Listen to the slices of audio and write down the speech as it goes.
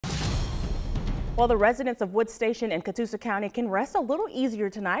Well, the residents of Woodstation in Catoosa County can rest a little easier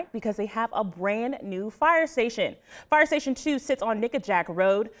tonight because they have a brand new fire station. Fire Station 2 sits on Nickajack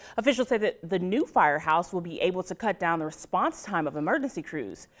Road. Officials say that the new firehouse will be able to cut down the response time of emergency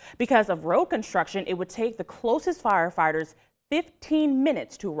crews. Because of road construction, it would take the closest firefighters 15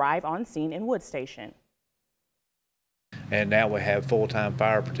 minutes to arrive on scene in Woodstation. And now we have full-time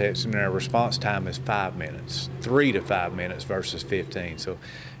fire protection, and our response time is 5 minutes, 3 to 5 minutes versus 15. So,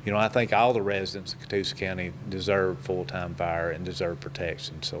 I think all the residents of Catoosa County deserve full-time fire and deserve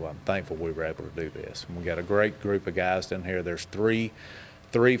protection. So I'm thankful we were able to do this. And we got a great group of guys down here. There's three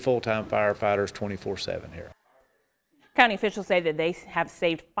full-time firefighters 24/7 here. County officials say that they have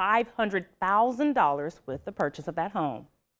saved $500,000 with the purchase of that home.